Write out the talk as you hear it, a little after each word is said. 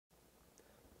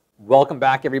Welcome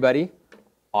back, everybody.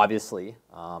 Obviously,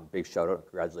 big shout out and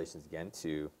congratulations again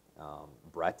to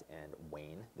Brett and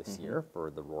Wayne this year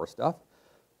for the Roar stuff.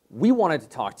 We wanted to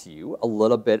talk to you a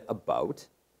little bit about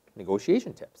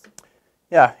negotiation tips.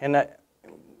 Yeah, and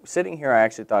sitting here, I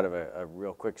actually thought of a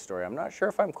real quick story. I'm not sure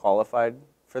if I'm qualified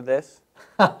for this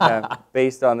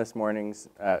based on this morning's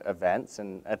events,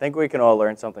 and I think we can all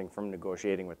learn something from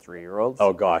negotiating with 3-year-olds.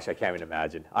 Oh gosh, I can't even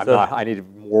imagine. I need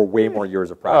way more years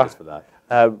of practice for that.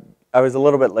 I was a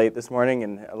little bit late this morning,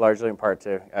 and largely in part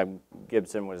to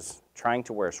Gibson was trying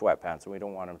to wear sweatpants, and we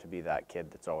don't want him to be that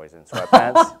kid that's always in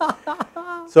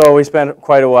sweatpants. So we spent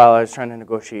quite a while. I was trying to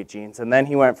negotiate jeans, and then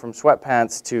he went from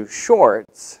sweatpants to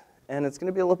shorts, and it's going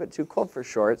to be a little bit too cold for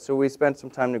shorts, so we spent some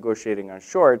time negotiating on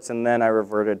shorts, and then I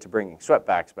reverted to bringing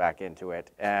sweatbacks back into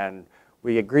it, and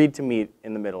we agreed to meet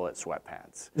in the middle at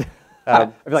sweatpants.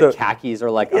 I feel like khakis are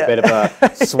like a bit of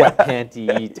a sweat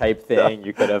panty type thing.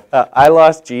 You could have. I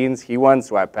lost jeans. He won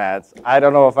sweatpants. I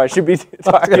don't know if I should be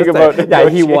talking about negotiating. Yeah,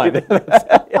 he won.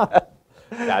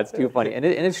 That's too funny. And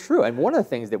it's true. And one of the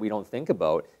things that we don't think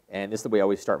about, and this is the way I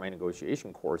always start my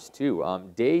negotiation course too,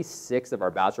 day 6 of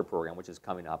our bachelor program, which is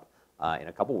coming up in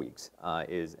a couple weeks,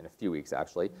 in a few weeks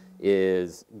actually,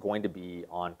 is going to be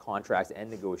on contracts and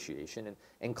negotiation.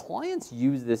 And clients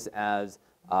use this as,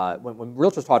 when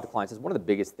realtors talk to clients, it's one of the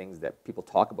biggest things that people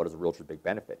talk about as a realtor's big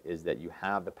benefit is that you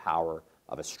have the power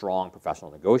of a strong professional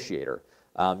negotiator.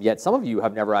 Yet some of you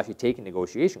have never actually taken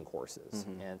negotiation courses,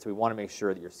 and so we want to make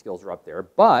sure that your skills are up there.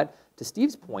 But to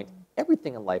Steve's point,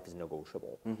 everything in life is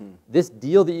negotiable. This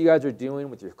deal that you guys are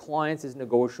doing with your clients is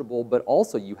negotiable, but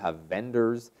also you have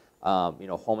vendors,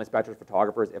 home inspectors,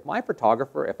 photographers. If my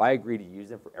photographer, if I agree to use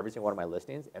them for every single one of my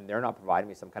listings and they're not providing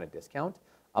me some kind of discount,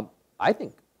 I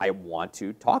think I want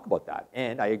to talk about that.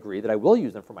 And I agree that I will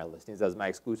use them for my listings as my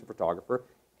exclusive photographer,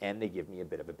 and they give me a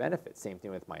bit of a benefit. Same thing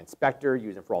with my inspector,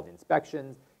 use them for all the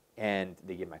inspections, and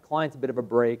they give my clients a bit of a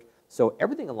break. So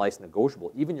everything in life is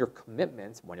negotiable, even your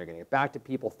commitments, when you're going to get back to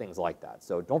people, things like that.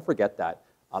 So don't forget that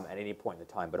at any point in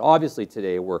the time. But obviously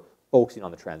today we're focusing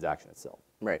on the transaction itself.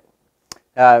 Right.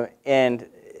 And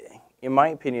in my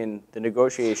opinion, the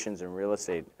negotiations in real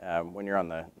estate, when you're on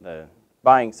the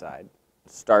buying side,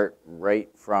 start right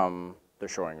from the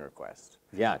showing request.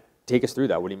 Yeah, take us through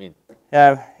that. What do you mean?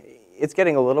 It's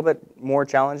getting a little bit more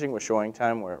challenging with showing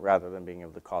time rather than being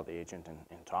able to call the agent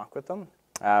and talk with them.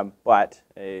 But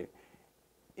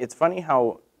it's funny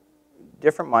how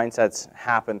different mindsets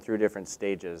happen through different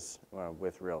stages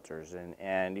with realtors,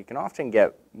 and you can often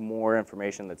get more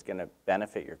information that's going to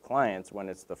benefit your clients when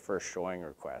it's the first showing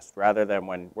request, rather than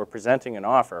when we're presenting an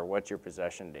offer, what's your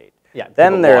possession date? Yeah,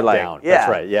 then they're like, down. Yeah. That's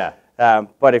right, yeah.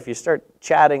 But if you start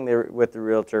chatting with the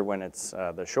realtor when it's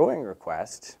the showing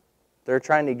request, they're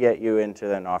trying to get you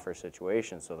into an offer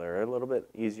situation, so they're a little bit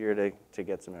easier to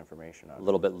get some information on. A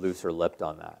little bit looser lipped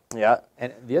on that. Yeah.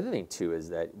 And the other thing too is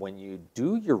that when you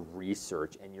do your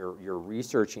research and you're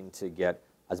researching to get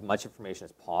as much information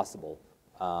as possible,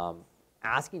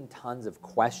 asking tons of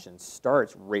questions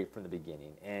starts right from the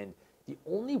beginning. And the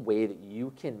only way that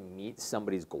you can meet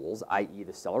somebody's goals, i.e.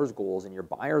 the seller's goals and your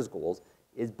buyer's goals,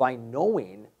 is by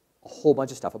knowing a whole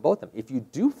bunch of stuff about them. If you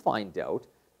do find out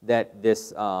that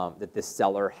this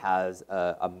seller has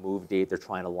a move date they're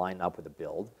trying to line up with a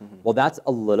build, well, that's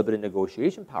a little bit of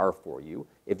negotiation power for you.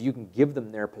 If you can give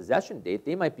them their possession date,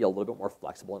 they might be a little bit more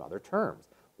flexible in other terms.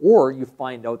 Or you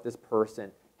find out this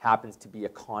person happens to be a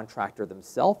contractor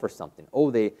themselves or something.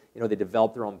 Oh, they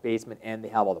developed their own basement and they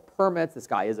have all the permits. This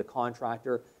guy is a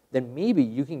contractor. Then maybe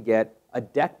you can get a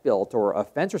deck built or a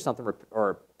fence or something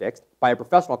or fixed by a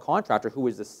professional contractor who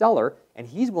is the seller, and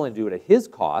he's willing to do it at his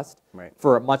cost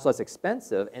for much less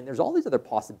expensive. And there's all these other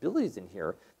possibilities in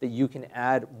here that you can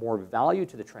add more value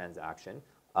to the transaction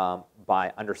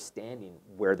by understanding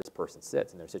where this person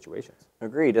sits in their situations.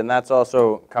 Agreed, and that's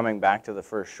also coming back to the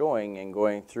first showing and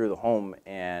going through the home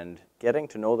and getting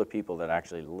to know the people that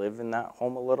actually live in that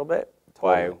home a little bit.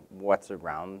 By what's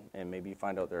around, and maybe you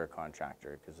find out they're a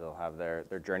contractor because they'll have their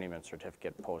journeyman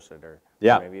certificate posted, or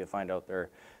maybe you find out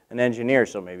they're an engineer,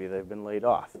 so maybe they've been laid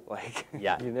off. Like,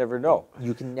 you never know.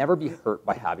 You can never be hurt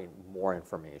by having more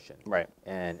information. Right.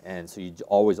 And so you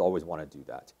always want to do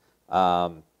that.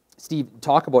 Steve,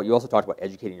 you also talked about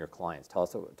educating your clients. Tell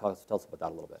us about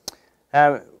that a little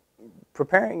bit.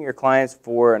 Preparing your clients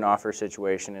for an offer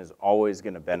situation is always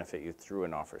going to benefit you through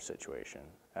an offer situation.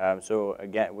 So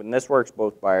again, when this works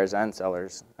both buyers and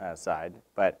sellers side,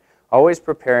 but always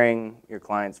preparing your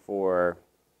clients for,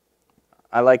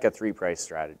 I like a 3-price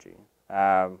strategy.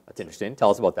 That's interesting. Tell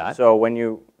us about that. So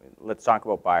let's talk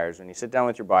about buyers. When you sit down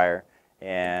with your buyer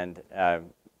and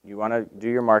you want to do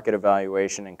your market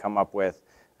evaluation and come up with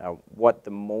what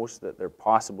the most that they're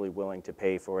possibly willing to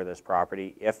pay for this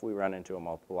property if we run into a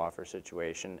multiple offer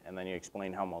situation, and then you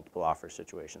explain how multiple offer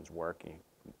situations work. You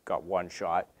got one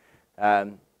shot.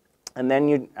 And then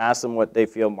you ask them what they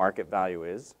feel market value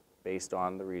is based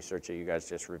on the research that you guys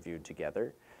just reviewed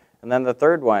together. And then the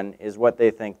third one is what they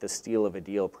think the steal of a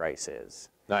deal price is.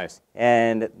 Nice.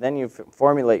 And then you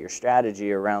formulate your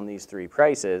strategy around these three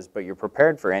prices, but you're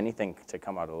prepared for anything to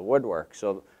come out of the woodwork.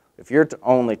 So if you're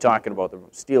only talking about the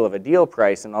steal of a deal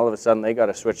price and all of a sudden they got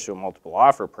to switch to a multiple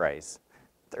offer price,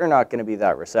 they're not going to be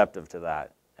that receptive to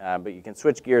that. But you can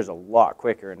switch gears a lot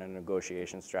quicker in a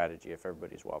negotiation strategy if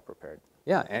everybody's well prepared.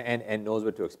 Yeah, and knows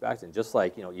what to expect. And just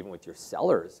like, even with your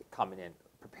sellers coming in,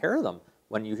 prepare them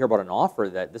when you hear about an offer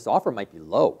that this offer might be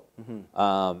low.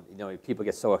 People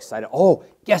get so excited. Oh,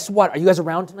 guess what? Are you guys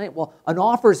around tonight? Well, an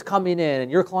offer's coming in,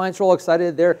 and your clients are all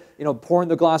excited. They're pouring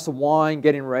the glass of wine,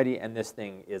 getting ready, and this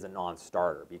thing is a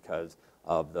non-starter because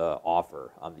of the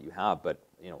offer that you have. But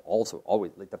also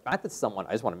always like the fact that someone.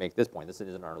 I just want to make this point. This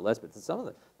isn't on our list, but some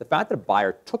of the fact that a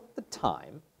buyer took the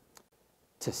time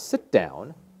to sit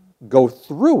down, go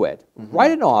through it,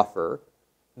 write an offer,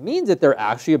 means that they're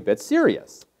actually a bit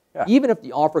serious. Yeah. Even if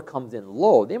the offer comes in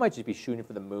low, they might just be shooting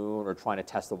for the moon or trying to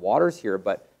test the waters here,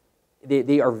 but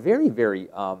they are very, very,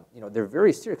 they're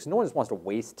very serious. No one just wants to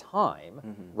waste time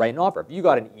writing an offer. If you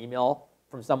got an email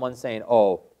from someone saying,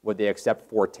 oh, would they accept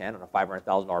 410 on a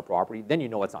 $500,000 property, then you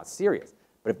know it's not serious.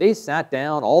 But if they sat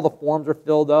down, all the forms are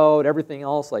filled out, everything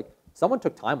else, like someone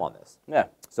took time on this. Yeah.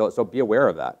 So be aware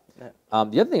of that. Yeah.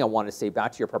 The other thing I wanted to say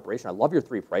back to your preparation, I love your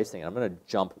three pricing. I'm going to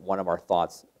jump one of our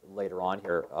thoughts later on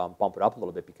here, bump it up a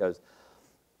little bit, because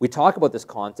we talk about this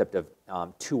concept of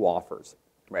two offers.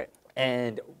 Right.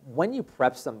 And when you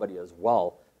prep somebody as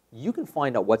well, you can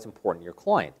find out what's important to your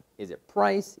client. Is it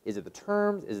price? Is it the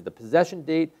terms? Is it the possession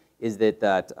date? Is it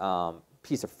that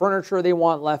piece of furniture they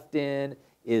want left in?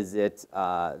 Is it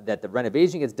that the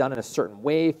renovation gets done in a certain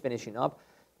way, finishing up?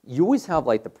 You always have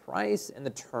like the price and the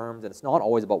terms, and it's not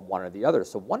always about one or the other.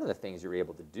 So one of the things you're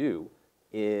able to do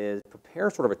is prepare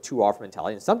sort of a two-offer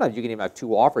mentality. And sometimes you can even have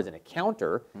two offers in a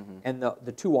counter, and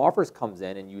the two offers comes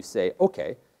in, and you say,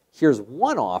 okay, here's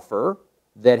one offer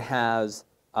that has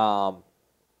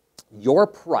your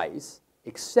price,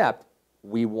 except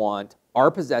we want our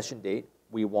possession date,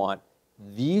 we want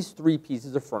these three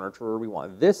pieces of furniture, we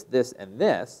want this, this, and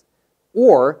this,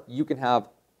 or you can have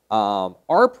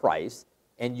our price,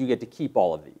 and you get to keep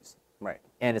all of these. Right.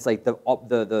 And it's like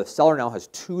the seller now has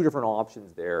two different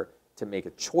options there to make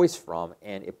a choice from,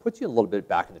 and it puts you a little bit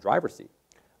back in the driver's seat.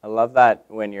 I love that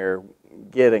when you're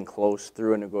getting close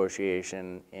through a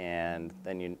negotiation, and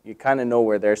then you kind of know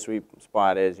where their sweet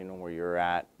spot is, you know where you're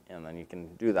at, and then you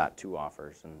can do that two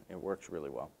offers, and it works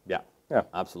really well. Yeah, yeah,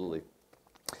 absolutely.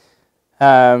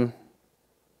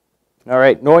 All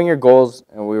right, knowing your goals,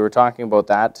 and we were talking about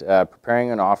that,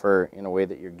 preparing an offer in a way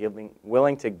that you're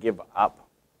willing to give up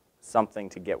something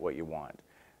to get what you want.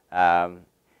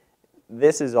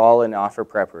 This is all in offer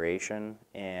preparation,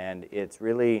 and it's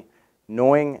really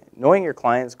knowing your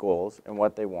client's goals and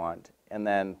what they want, and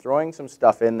then throwing some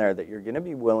stuff in there that you're going to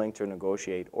be willing to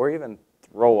negotiate or even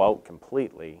throw out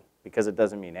completely because it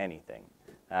doesn't mean anything.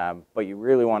 But you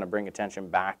really want to bring attention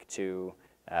back to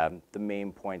the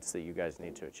main points that you guys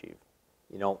need to achieve.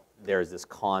 There's this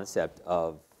concept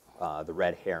of the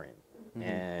red herring,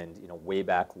 and way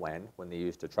back when they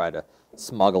used to try to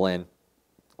smuggle in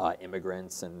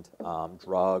immigrants and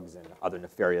drugs and other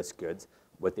nefarious goods,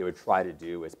 what they would try to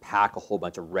do is pack a whole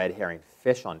bunch of red herring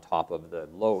fish on top of the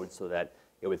load so that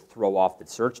it would throw off the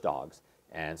search dogs.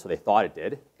 And so they thought it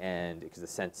did, and because the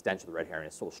stench of the red herring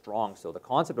is so strong. So the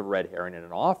concept of red herring in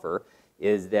an offer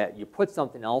is that you put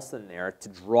something else in there to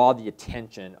draw the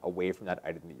attention away from that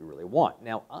item that you really want.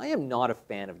 Now, I am not a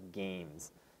fan of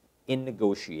games in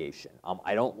negotiation.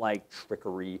 I don't like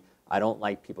trickery. I don't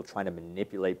like people trying to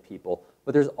manipulate people,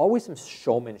 but there's always some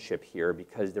showmanship here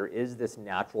because there is this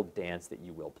natural dance that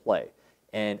you will play.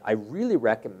 And I really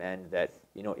recommend that,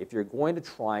 if you're going to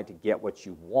try to get what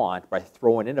you want by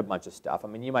throwing in a bunch of stuff, I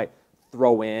mean, you might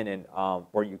throw in and,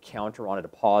 or you counter on a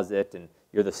deposit, and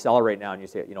you're the seller right now and you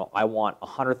say, I want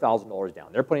 $100,000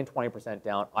 down. They're putting 20%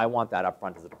 down. I want that up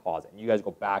front as a deposit. And you guys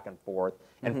go back and forth.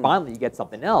 And finally you get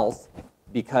something else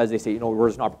because they say, we're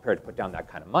just not prepared to put down that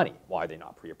kind of money. Why are they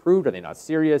not pre-approved? Are they not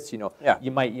serious? Yeah.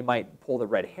 You might pull the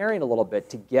red herring a little bit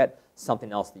to get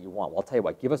something else that you want. Well, I'll tell you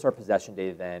what, give us our possession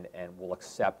date then, and we'll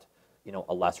accept,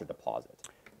 a lesser deposit.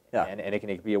 Yeah. And it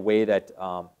can be a way that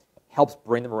helps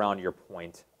bring them around to your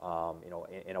point,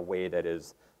 in a way that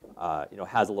is,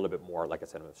 has a little bit more, like I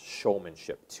said,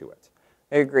 showmanship to it.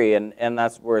 I agree, and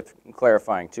that's worth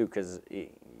clarifying too, because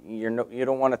you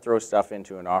don't want to throw stuff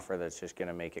into an offer that's just going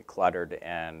to make it cluttered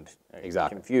and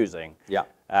confusing. Yeah.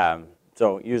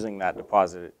 So using that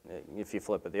deposit, if you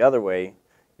flip it the other way,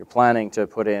 you're planning to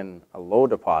put in a low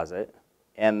deposit,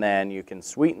 and then you can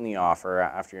sweeten the offer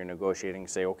after you're negotiating.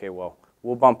 Say, okay, well,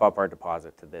 we'll bump up our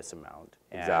deposit to this amount.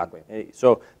 Exactly.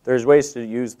 So there's ways to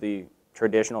use the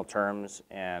traditional terms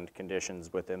and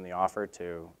conditions within the offer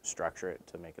to structure it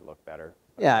to make it look better.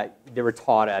 Yeah, they were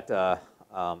taught at,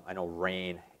 I know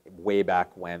Rain, way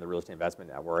back when, the Real Estate Investment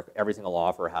Network, every single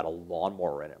offer had a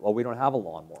lawnmower in it. Well, we don't have a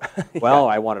lawnmower. Well,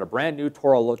 I wanted a brand new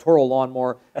Toro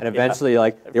lawnmower, and eventually,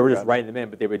 like, they were just writing them in,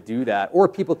 but they would do that. Or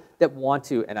people that want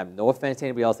to, and I'm no offense to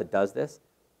anybody else that does this,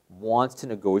 wants to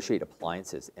negotiate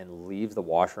appliances and leaves the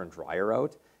washer and dryer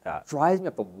out. Drives me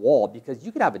up the wall, because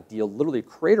you could have a deal literally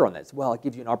crater on this. Well, it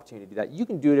gives you an opportunity to do that. You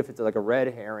can do it if it's like a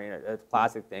red herring, a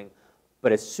plastic thing.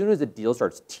 But as soon as the deal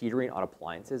starts teetering on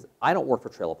appliances, I don't work for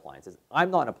Trail Appliances. I'm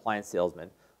not an appliance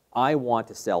salesman. I want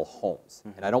to sell homes,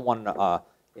 and I don't want a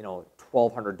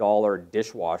 $1,200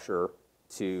 dishwasher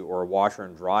or a washer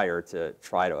and dryer to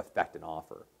try to affect an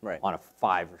offer on a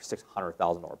 $500,000 or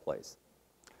 $600,000 place.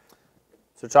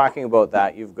 So talking about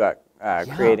that, you've got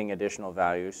creating additional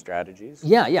value strategies.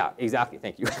 Yeah, exactly.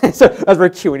 Thank you. So as we're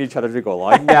cueing each other to go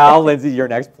along, now, Lindsay, your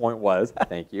next point was,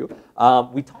 thank you.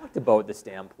 We talked about the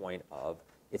standpoint of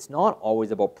it's not always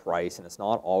about price, and it's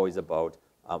not always about,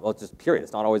 well, just period.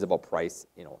 It's not always about price,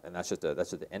 and that's just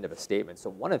the end of a statement. So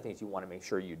one of the things you want to make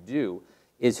sure you do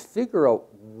is figure out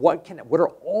what are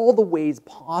all the ways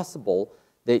possible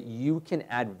that you can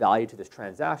add value to this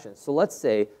transaction. So let's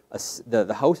say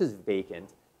the house is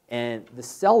vacant, and the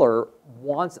seller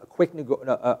wants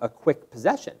a quick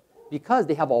possession because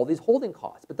they have all these holding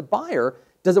costs. But the buyer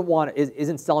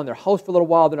isn't selling their house for a little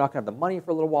while. They're not going to have the money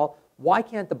for a little while. Why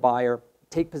can't the buyer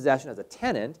take possession as a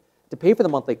tenant to pay for the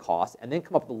monthly costs and then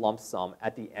come up with a lump sum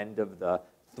at the end of the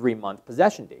 3-month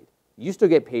possession date? You still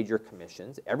get paid your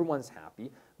commissions. Everyone's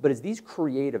happy. But it's these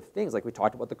creative things, like we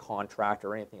talked about the contract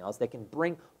or anything else, that can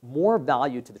bring more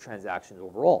value to the transaction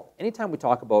overall. Anytime we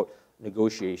talk about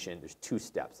negotiation, there's 2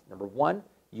 steps. Number 1,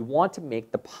 you want to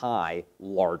make the pie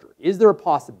larger. Is there a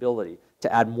possibility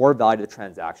to add more value to the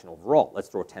transaction overall? Let's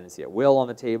throw a tenancy at will on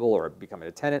the table, or becoming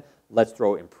a tenant. Let's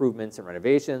throw improvements and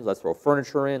renovations. Let's throw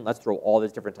furniture in. Let's throw all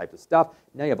these different types of stuff.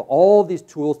 Now you have all these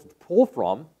tools to pull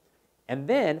from, and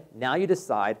then now you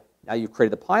decide, now you've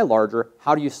created the pie larger,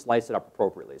 how do you slice it up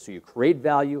appropriately? So you create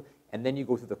value, and then you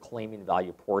go through the claiming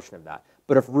value portion of that.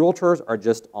 But if realtors are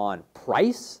just on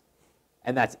price,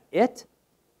 and that's it,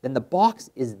 then the box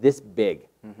is this big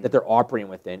that they're operating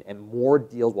within, and more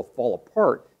deals will fall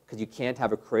apart because you can't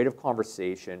have a creative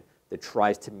conversation that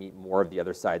tries to meet more of the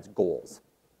other side's goals.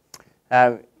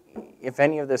 If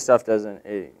any of this stuff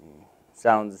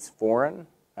sounds foreign,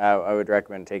 I would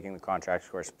recommend taking the contracts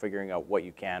course, figuring out what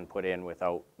you can put in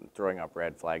without throwing up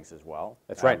red flags as well.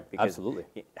 That's right, because absolutely.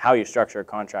 How you structure a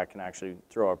contract can actually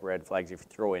throw up red flags if you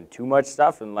throw in too much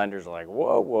stuff, and lenders are like,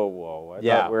 whoa, I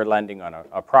thought we're lending on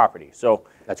a property. So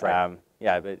that's right.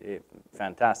 Yeah, but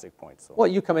fantastic points. So. Well,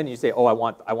 you come in and you say, oh, I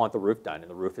want the roof done, and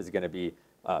the roof is going to be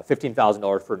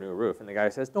 $15,000 for a new roof, and the guy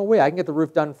says, no way, I can get the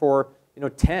roof done for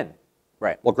 10.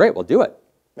 Right. Well, great, we'll do it.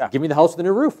 Yeah. Give me the house with a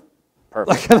new roof.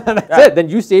 Perfect. That's it. Then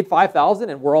you saved $5,000,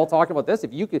 and we're all talking about this.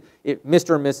 If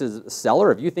Mr. and Mrs.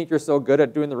 Seller, if you think you're so good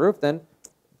at doing the roof, then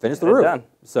finish the roof. Done.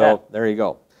 So there you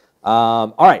go.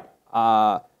 All right.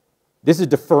 This is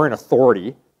deferring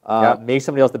authority. Make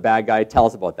somebody else the bad guy. Tell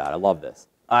us about that. I love this.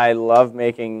 I love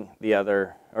making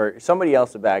somebody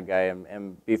else a bad guy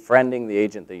and befriending the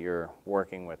agent that you're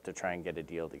working with to try and get a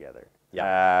deal together.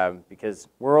 Yeah. Because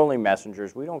we're only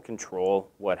messengers. We don't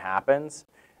control what happens.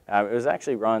 It was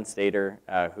actually Ron Stater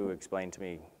who explained to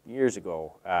me years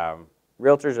ago,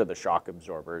 realtors are the shock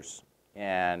absorbers,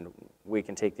 and we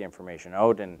can take the information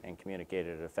out and communicate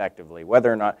it effectively.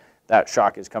 Whether or not that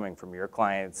shock is coming from your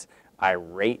clients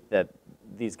irate that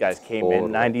these guys came in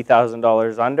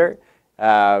 $90,000 under,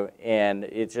 and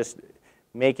it's just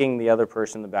making the other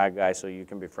person the bad guy so you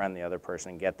can befriend the other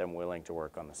person and get them willing to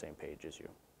work on the same page as you.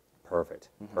 Perfect,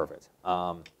 perfect.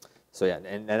 So yeah,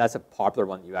 and that's a popular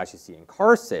one that you actually see in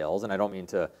car sales, and I don't mean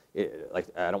to,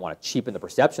 I don't want to cheapen the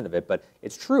perception of it, but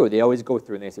it's true. They always go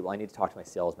through and they say, well, I need to talk to my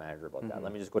sales manager about that.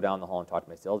 Let me just go down the hall and talk to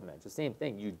my sales manager. Same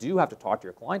thing. You do have to talk to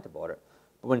your client about it.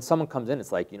 But when someone comes in,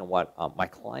 it's like, you know what, my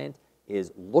client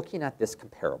is looking at this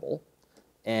comparable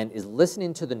and is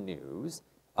listening to the news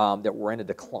that we're in a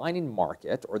declining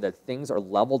market, or that things are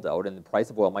leveled out and the price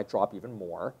of oil might drop even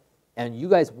more, and you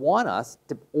guys want us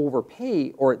to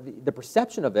overpay, or the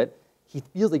perception of it, he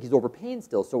feels like he's overpaying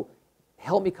still. So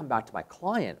help me come back to my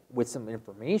client with some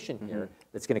information here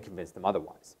that's going to convince them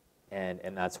otherwise.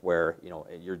 and that's where, you know,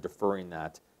 you're deferring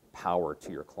that power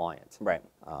to your client. Right.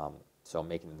 So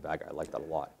making them the bad guy, I like that a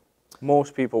lot.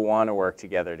 Most people want to work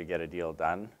together to get a deal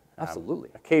done. Absolutely.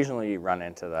 Occasionally you run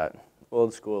into that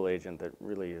old school agent that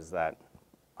really is that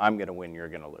I'm going to win, you're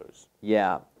going to lose.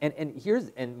 Yeah,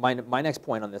 and my next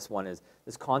point on this one is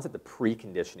this concept of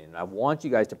preconditioning. And I want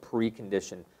you guys to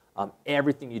precondition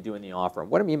everything you do in the offer. And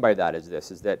what I mean by that is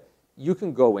this: is that you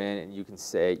can go in and you can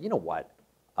say, you know what,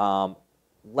 I'm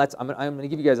going to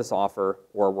give you guys this offer,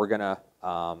 or we're going to,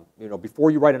 you know,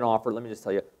 before you write an offer, let me just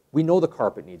tell you, we know the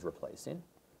carpet needs replacing.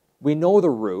 We know the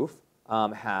roof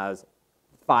has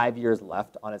 5 years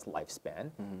left on its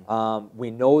lifespan.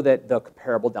 We know that the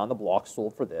comparable down the block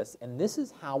sold for this, and this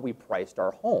is how we priced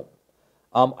our home.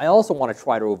 I also want to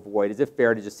try to avoid, is it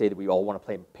fair to just say that we all want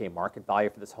to pay market value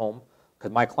for this home?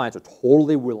 Because my clients are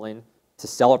totally willing to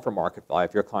sell it for market value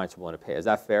if your clients are willing to pay. Is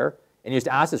that fair? And you just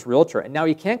ask this realtor, and now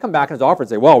he can't come back in his offer and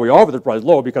say, well, we offer the price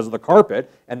low because of the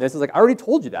carpet, and this is like, I already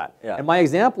told you that. Yeah. And my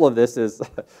example of this is,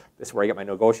 this is where I get my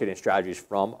negotiating strategies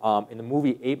from. In the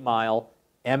movie 8 Mile,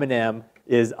 Eminem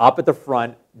is up at the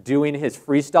front doing his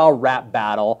freestyle rap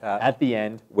battle at the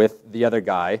end with the other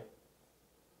guy,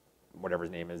 whatever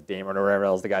his name is, Damon or whatever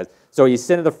else the guy is. So he's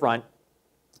sitting at the front,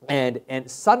 and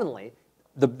suddenly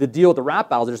the deal with the rap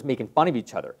battles are just making fun of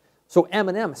each other. So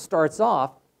Eminem starts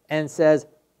off and says,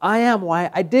 I am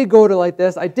white, I did go to like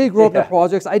this, I did grow up in the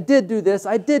projects, I did do this,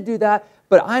 I did do that,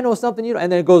 but I know something you know,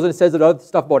 and then it goes and says other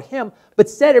stuff about him, but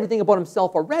said everything about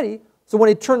himself already, so when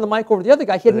he turned the mic over to the other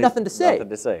guy, he had nothing to say. Nothing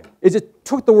to say. It just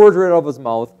took the words right out of his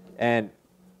mouth, and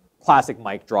classic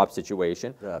mic drop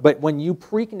situation. Yeah. But when you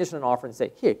precondition an offer and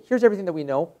say, hey, here's everything that we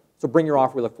know, so bring your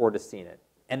offer, we look forward to seeing it.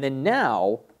 And then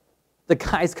now, the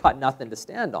guy's got nothing to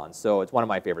stand on. So it's one of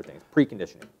my favorite things,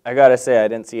 preconditioning. I got to say, I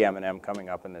didn't see Eminem coming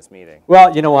up in this meeting.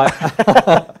 Well, you know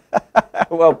what?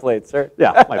 Well played, sir.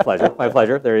 Yeah, my pleasure. My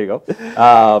pleasure. There you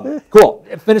go. Cool.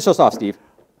 Finish us off, Steve.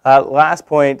 Last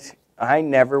point, I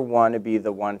never want to be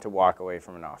the one to walk away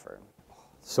from an offer.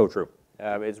 So true.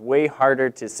 It's way harder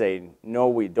to say, no,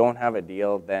 we don't have a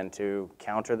deal, than to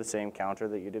counter the same counter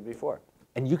that you did before.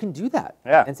 And you can do that.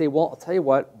 Yeah. And say, well, I'll tell you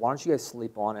what, why don't you guys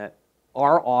sleep on it?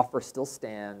 Our offer still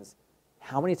stands.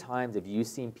 How many times have you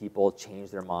seen people change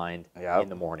their mind in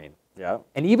the morning? Yeah.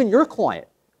 And even your client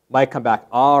might come back,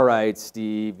 all right,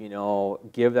 Steve, you know,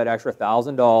 give that extra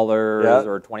 $1,000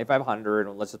 or $2,500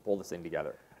 and let's just pull this thing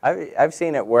together. I've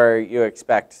seen it where you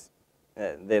expect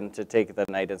them to take the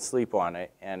night and sleep on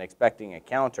it and expecting a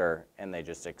counter, and they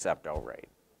just accept outright.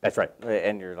 That's right.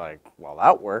 And you're like, well,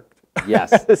 that worked.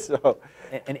 Yes. So,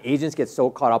 and agents get so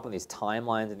caught up on these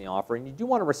timelines in the offer, and you do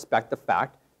want to respect the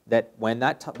fact that when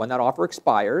that offer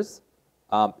expires,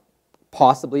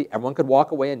 possibly everyone could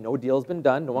walk away and no deal has been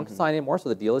done, no one can sign anymore, so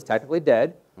the deal is technically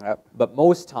dead. Yep. But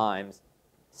most times,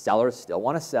 sellers still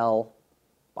want to sell,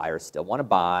 buyers still want to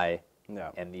buy,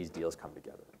 and these deals come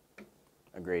together.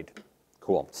 Agreed.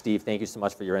 Cool. Steve, thank you so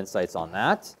much for your insights on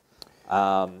that.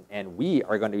 And we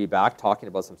are going to be back talking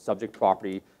about some subject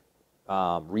property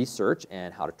research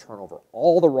and how to turn over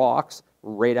all the rocks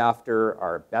right after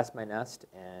our Best My Nest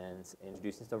and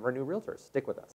introducing some of our new realtors. Stick with us.